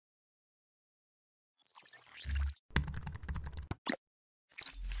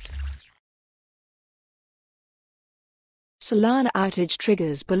Solana outage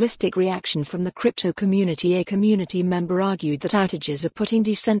triggers ballistic reaction from the crypto community. A community member argued that outages are putting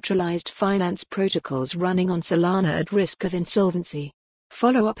decentralized finance protocols running on Solana at risk of insolvency.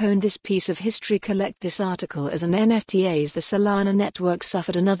 Follow up on this piece of history. Collect this article as an NFT. As the Solana network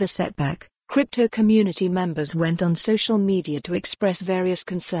suffered another setback, crypto community members went on social media to express various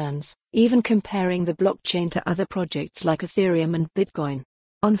concerns, even comparing the blockchain to other projects like Ethereum and Bitcoin.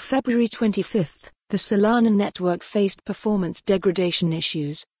 On February 25, the Solana network faced performance degradation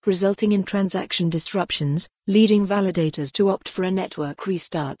issues, resulting in transaction disruptions, leading validators to opt for a network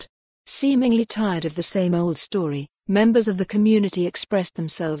restart. Seemingly tired of the same old story, members of the community expressed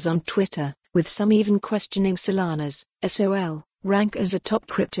themselves on Twitter, with some even questioning Solana's SOL rank as a top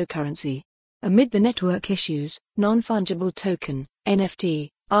cryptocurrency. Amid the network issues, non-fungible token (NFT)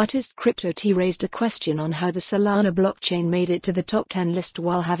 artist Crypto T raised a question on how the Solana blockchain made it to the top 10 list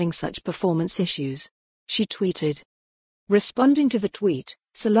while having such performance issues. She tweeted. Responding to the tweet,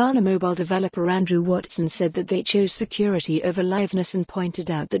 Solana mobile developer Andrew Watson said that they chose security over liveness and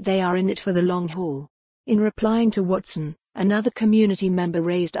pointed out that they are in it for the long haul. In replying to Watson, another community member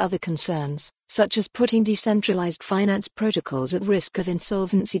raised other concerns, such as putting decentralized finance protocols at risk of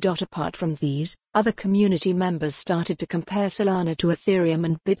insolvency. Apart from these, other community members started to compare Solana to Ethereum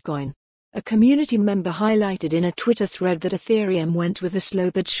and Bitcoin. A community member highlighted in a Twitter thread that Ethereum went with a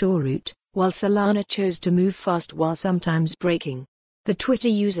slow but sure route, while Solana chose to move fast while sometimes breaking. The Twitter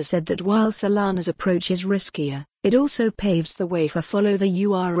user said that while Solana's approach is riskier, it also paves the way for follow the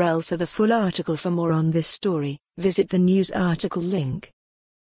URL for the full article. For more on this story, visit the news article link.